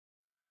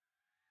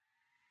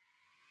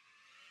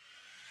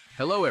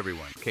Hello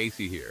everyone,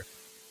 Casey here.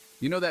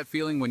 You know that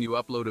feeling when you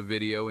upload a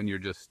video and you're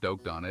just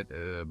stoked on it,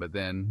 but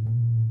then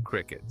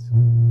crickets.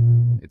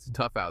 It's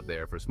tough out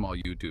there for small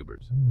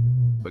YouTubers.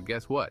 But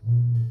guess what?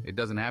 It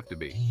doesn't have to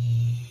be.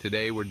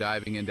 Today we're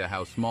diving into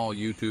how small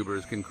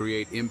YouTubers can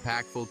create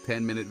impactful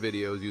 10-minute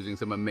videos using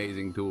some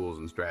amazing tools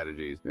and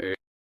strategies.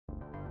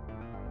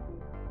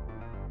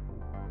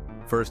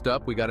 First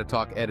up, we gotta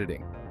talk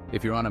editing.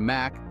 If you're on a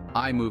Mac,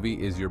 iMovie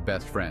is your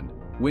best friend.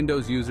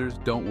 Windows users,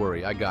 don't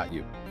worry, I got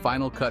you.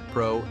 Final Cut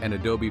Pro and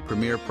Adobe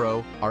Premiere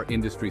Pro are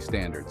industry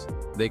standards.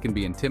 They can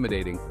be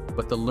intimidating,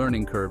 but the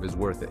learning curve is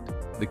worth it.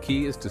 The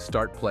key is to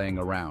start playing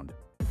around.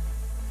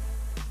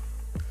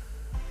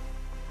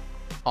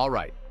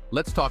 Alright,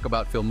 let's talk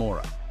about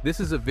Filmora.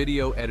 This is a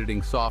video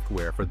editing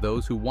software for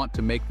those who want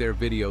to make their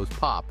videos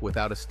pop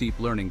without a steep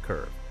learning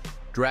curve.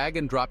 Drag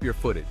and drop your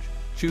footage,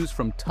 choose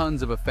from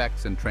tons of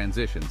effects and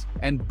transitions,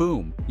 and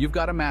boom, you've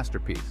got a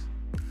masterpiece.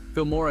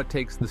 Filmora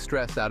takes the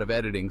stress out of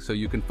editing so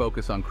you can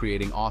focus on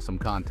creating awesome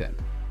content.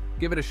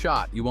 Give it a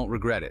shot, you won't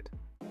regret it.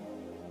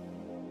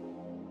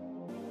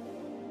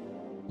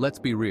 Let's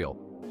be real,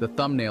 the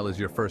thumbnail is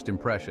your first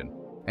impression.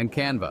 And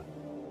Canva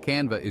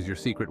is your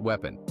secret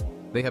weapon.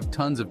 They have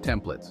tons of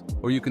templates,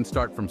 or you can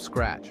start from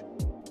scratch.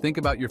 Think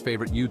about your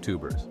favorite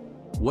YouTubers.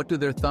 What do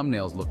their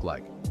thumbnails look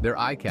like? They're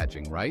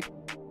eye-catching, right?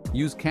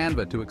 Use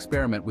Canva to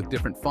experiment with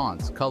different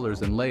fonts,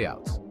 colors, and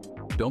layouts.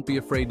 Don't be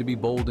afraid to be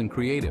bold and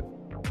creative.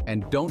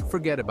 And don't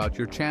forget about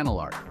your channel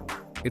art.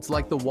 It's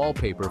like the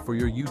wallpaper for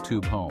your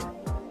YouTube home.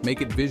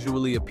 Make it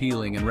visually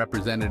appealing and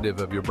representative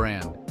of your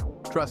brand.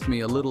 Trust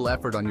me, a little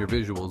effort on your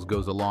visuals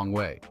goes a long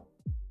way.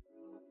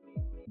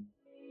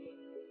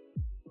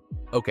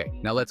 Okay,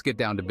 now let's get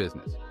down to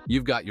business.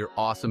 You've got your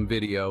awesome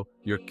video,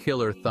 your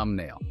killer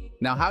thumbnail.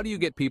 Now how do you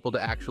get people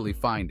to actually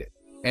find it?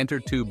 Enter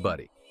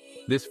TubeBuddy.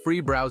 This free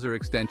browser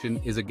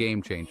extension is a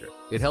game changer.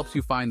 It helps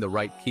you find the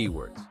right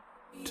keywords.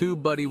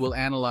 TubeBuddy will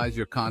analyze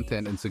your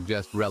content and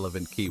suggest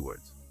relevant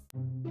keywords.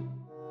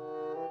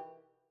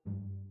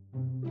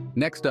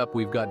 Next up,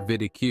 we've got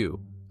VidIQ,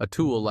 a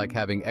tool like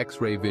having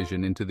X-ray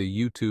vision into the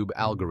YouTube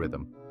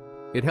algorithm.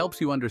 It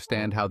helps you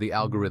understand how the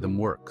algorithm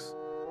works.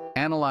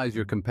 Analyze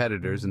your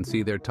competitors and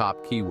see their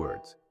top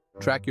keywords.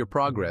 Track your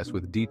progress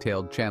with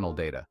detailed channel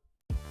data.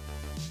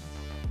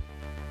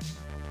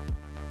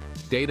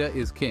 Data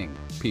is king,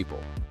 people,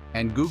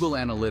 and Google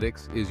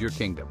Analytics is your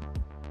kingdom.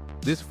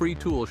 This free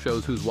tool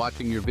shows who's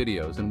watching your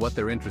videos and what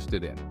they're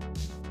interested in.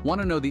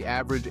 Want to know the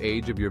average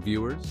age of your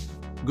viewers?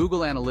 Google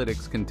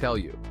Analytics can tell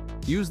you.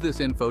 Use this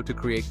info to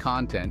create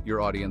content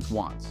your audience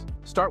wants.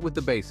 Start with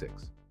the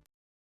basics.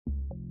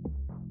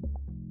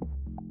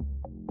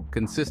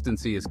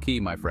 Consistency is key,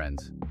 my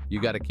friends.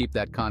 You got to keep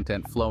that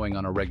content flowing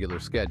on a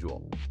regular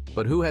schedule.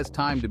 But who has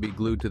time to be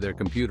glued to their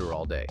computer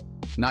all day?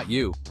 Not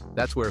you.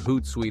 That's where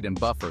Hootsuite and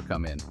Buffer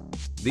come in.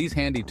 These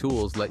handy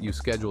tools let you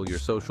schedule your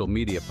social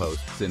media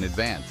posts in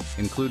advance,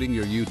 including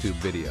your YouTube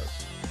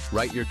videos.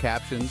 Write your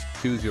captions,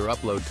 choose your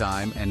upload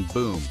time, and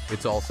boom,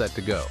 it's all set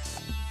to go.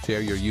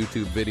 Share your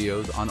YouTube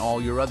videos on all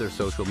your other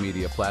social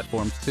media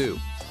platforms too.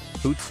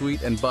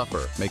 Hootsuite and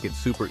Buffer make it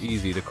super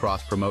easy to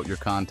cross-promote your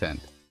content.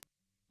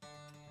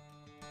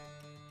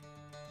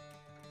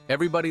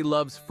 Everybody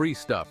loves free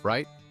stuff,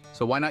 right?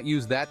 So why not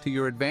use that to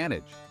your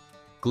advantage?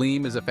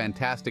 Gleam is a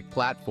fantastic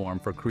platform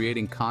for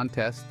creating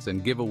contests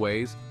and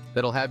giveaways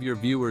that'll have your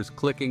viewers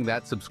clicking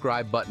that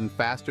subscribe button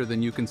faster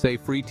than you can say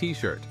free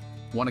t-shirt.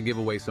 Want to give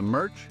away some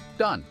merch?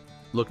 Done.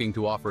 Looking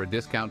to offer a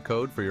discount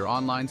code for your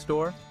online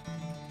store?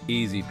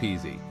 Easy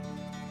peasy.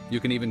 You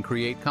can even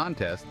create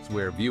contests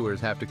where viewers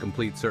have to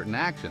complete certain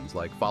actions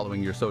like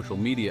following your social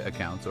media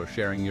accounts or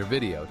sharing your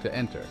video to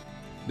enter.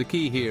 The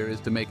key here is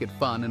to make it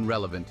fun and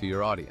relevant to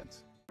your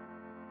audience.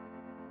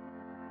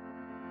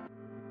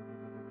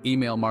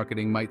 Email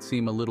marketing might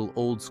seem a little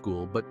old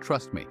school, but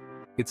trust me,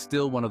 it's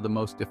still one of the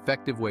most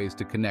effective ways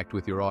to connect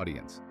with your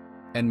audience.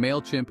 And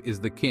MailChimp is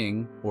the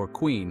king or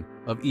queen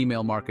of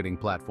email marketing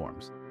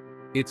platforms.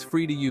 It's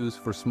free to use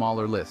for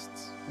smaller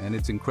lists, and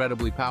it's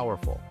incredibly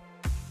powerful.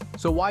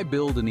 So why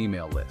build an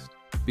email list?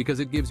 Because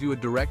it gives you a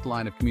direct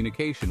line of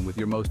communication with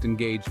your most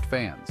engaged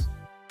fans.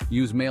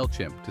 Use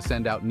MailChimp to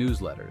send out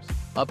newsletters,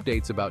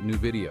 updates about new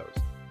videos,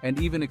 and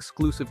even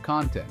exclusive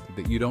content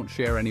that you don't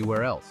share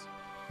anywhere else.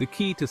 The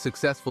key to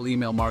successful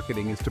email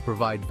marketing is to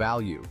provide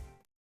value.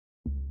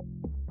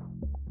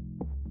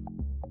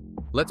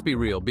 Let's be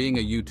real, being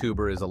a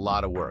YouTuber is a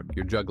lot of work.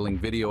 You're juggling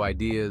video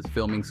ideas,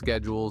 filming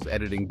schedules,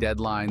 editing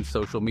deadlines,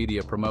 social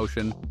media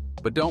promotion.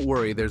 But don't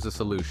worry, there's a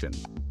solution.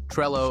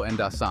 Trello and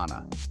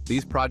Asana.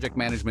 These project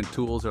management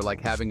tools are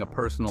like having a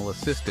personal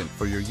assistant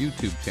for your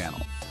YouTube channel.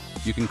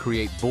 You can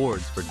create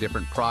boards for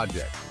different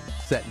projects,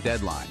 set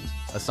deadlines,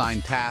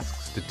 assign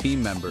tasks to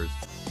team members,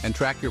 and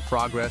track your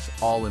progress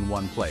all in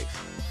one place.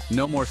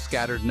 No more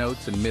scattered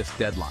notes and missed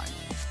deadlines.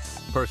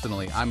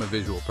 Personally, I'm a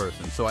visual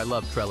person, so I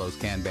love Trello's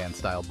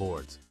Kanban-style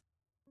boards.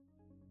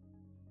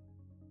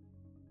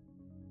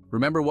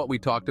 Remember what we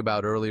talked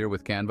about earlier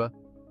with Canva?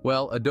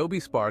 Well, Adobe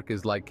Spark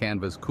is like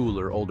Canva's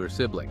cooler, older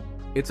sibling.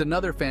 It's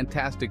another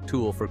fantastic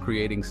tool for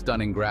creating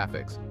stunning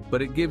graphics,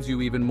 but it gives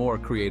you even more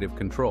creative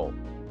control.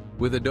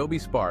 With Adobe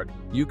Spark,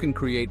 you can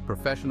create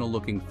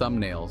professional-looking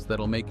thumbnails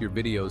that'll make your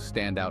videos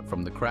stand out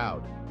from the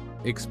crowd.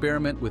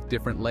 Experiment with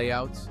different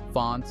layouts,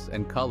 fonts,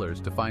 and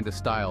colors to find a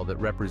style that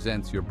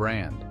represents your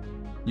brand.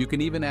 You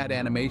can even add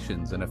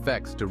animations and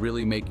effects to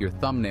really make your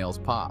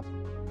thumbnails pop.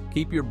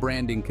 Keep your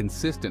branding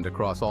consistent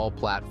across all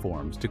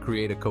platforms to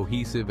create a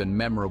cohesive and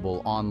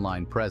memorable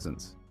online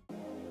presence.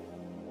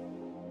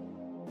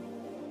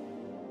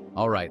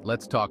 Alright,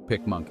 let's talk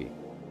PicMonkey.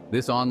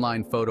 This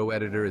online photo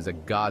editor is a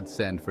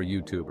godsend for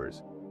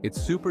YouTubers.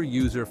 It's super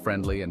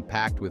user-friendly and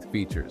packed with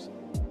features.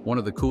 One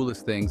of the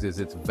coolest things is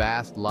its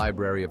vast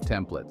library of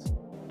templates.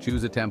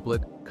 Choose a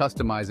template,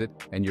 customize it,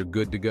 and you're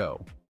good to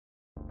go.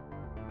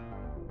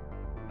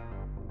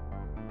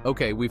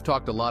 Okay, we've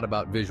talked a lot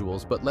about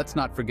visuals, but let's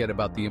not forget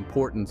about the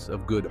importance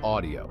of good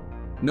audio.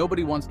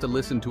 Nobody wants to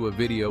listen to a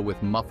video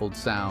with muffled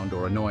sound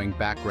or annoying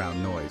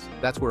background noise.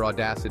 That's where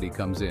Audacity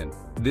comes in.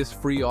 This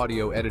free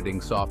audio editing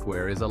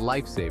software is a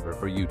lifesaver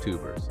for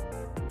YouTubers.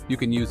 You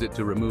can use it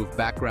to remove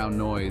background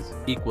noise,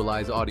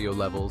 equalize audio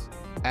levels,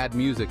 add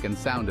music and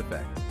sound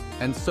effects,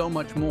 and so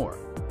much more.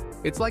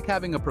 It's like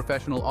having a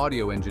professional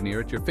audio engineer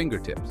at your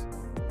fingertips.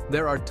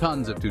 There are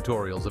tons of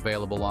tutorials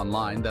available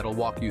online that'll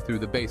walk you through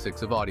the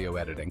basics of audio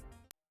editing.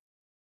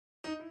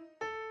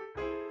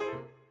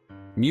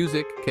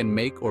 Music can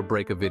make or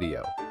break a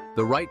video.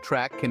 The right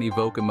track can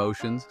evoke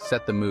emotions,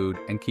 set the mood,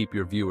 and keep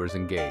your viewers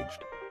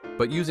engaged.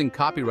 But using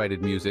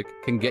copyrighted music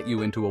can get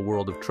you into a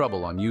world of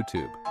trouble on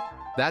YouTube.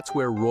 That's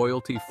where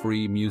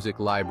royalty-free music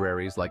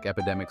libraries like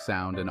Epidemic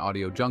Sound and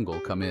Audio Jungle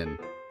come in.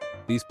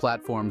 These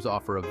platforms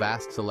offer a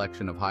vast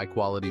selection of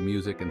high-quality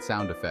music and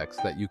sound effects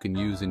that you can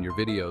use in your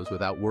videos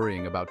without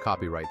worrying about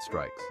copyright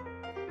strikes.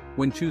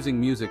 When choosing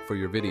music for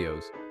your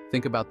videos,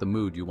 think about the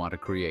mood you want to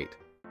create.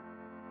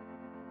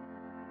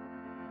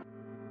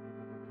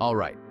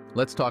 Alright,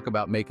 let's talk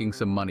about making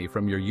some money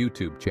from your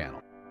YouTube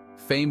channel.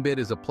 FameBit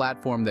is a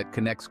platform that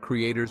connects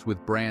creators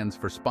with brands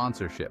for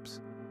sponsorships.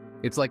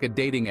 It's like a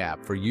dating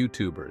app for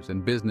YouTubers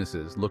and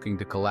businesses looking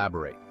to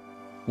collaborate.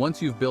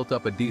 Once you've built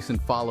up a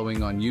decent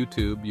following on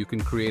YouTube, you can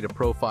create a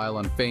profile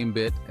on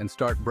FameBit and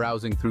start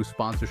browsing through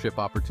sponsorship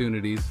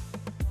opportunities.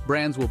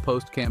 Brands will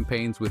post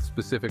campaigns with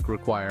specific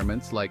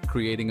requirements, like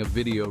creating a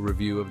video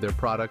review of their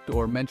product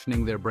or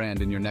mentioning their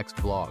brand in your next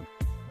vlog.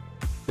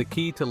 The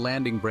key to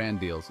landing brand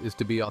deals is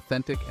to be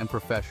authentic and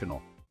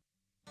professional.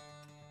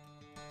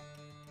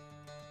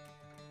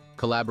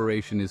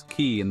 Collaboration is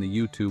key in the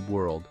YouTube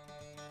world.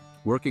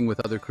 Working with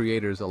other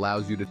creators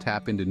allows you to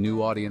tap into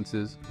new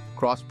audiences,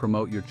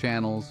 cross-promote your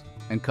channels,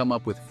 and come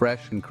up with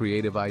fresh and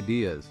creative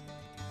ideas.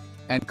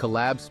 And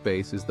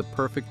CollabSpace is the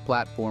perfect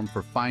platform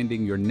for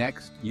finding your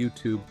next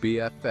YouTube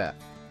BFF.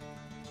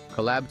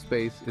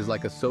 CollabSpace is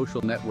like a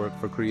social network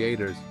for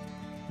creators.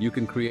 You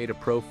can create a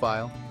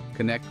profile,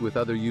 connect with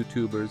other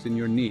YouTubers in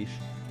your niche,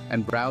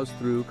 and browse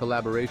through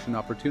collaboration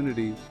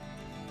opportunities.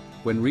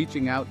 When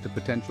reaching out to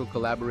potential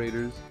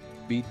collaborators,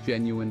 be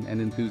genuine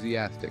and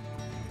enthusiastic.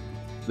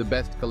 The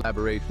best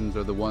collaborations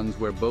are the ones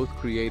where both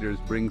creators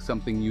bring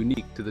something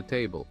unique to the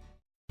table.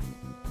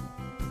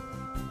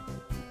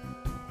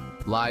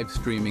 Live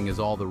streaming is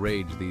all the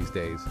rage these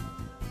days.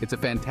 It's a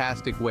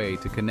fantastic way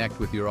to connect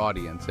with your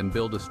audience and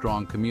build a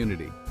strong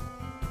community.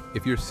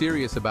 If you're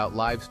serious about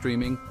live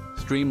streaming,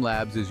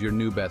 Streamlabs is your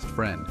new best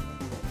friend.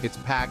 It's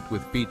packed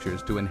with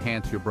features to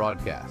enhance your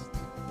broadcasts.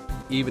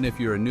 Even if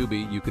you're a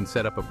newbie, you can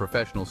set up a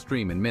professional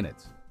stream in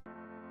minutes.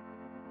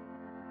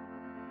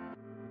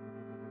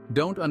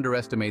 Don't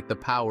underestimate the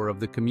power of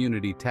the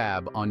Community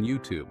tab on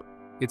YouTube.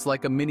 It's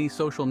like a mini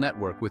social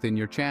network within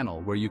your channel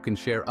where you can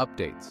share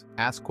updates,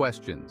 ask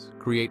questions,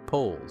 create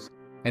polls,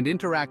 and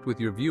interact with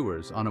your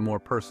viewers on a more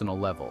personal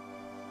level.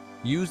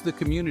 Use the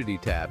Community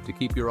tab to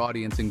keep your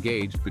audience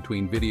engaged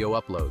between video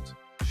uploads.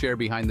 Share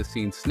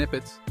behind-the-scenes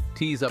snippets,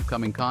 tease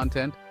upcoming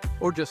content,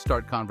 or just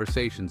start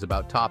conversations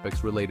about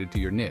topics related to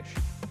your niche.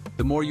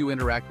 The more you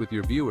interact with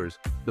your viewers,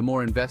 the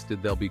more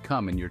invested they'll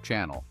become in your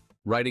channel.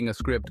 Writing a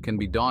script can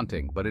be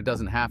daunting, but it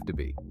doesn't have to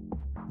be.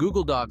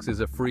 Google Docs is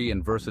a free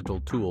and versatile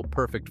tool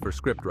perfect for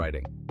script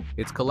writing.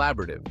 It's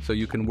collaborative, so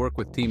you can work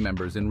with team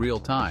members in real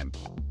time.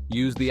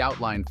 Use the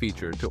outline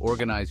feature to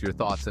organize your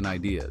thoughts and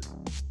ideas.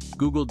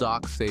 Google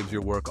Docs saves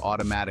your work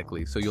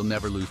automatically, so you'll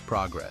never lose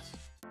progress.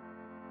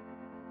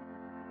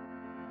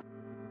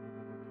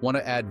 Want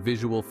to add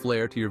visual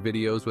flair to your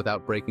videos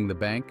without breaking the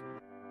bank?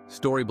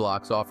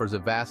 Storyblocks offers a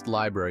vast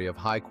library of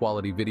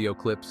high-quality video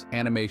clips,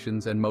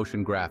 animations, and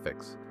motion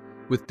graphics.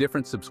 With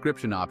different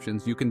subscription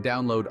options, you can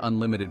download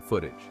unlimited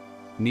footage.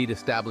 Need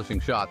establishing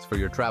shots for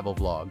your travel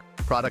vlog,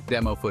 product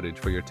demo footage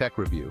for your tech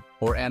review,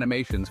 or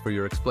animations for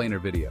your explainer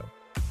video?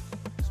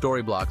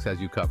 Storyblocks has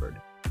you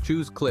covered.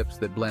 Choose clips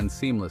that blend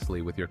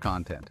seamlessly with your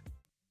content.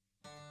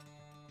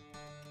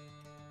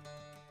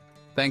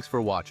 Thanks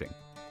for watching.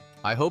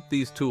 I hope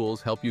these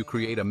tools help you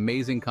create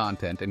amazing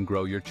content and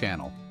grow your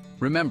channel.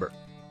 Remember,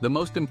 the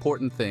most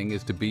important thing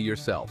is to be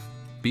yourself,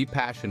 be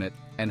passionate,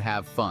 and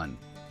have fun.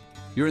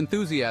 Your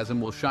enthusiasm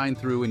will shine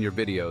through in your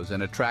videos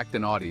and attract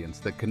an audience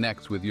that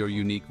connects with your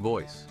unique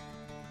voice.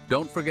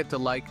 Don't forget to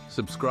like,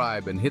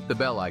 subscribe, and hit the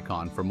bell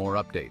icon for more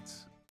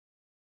updates.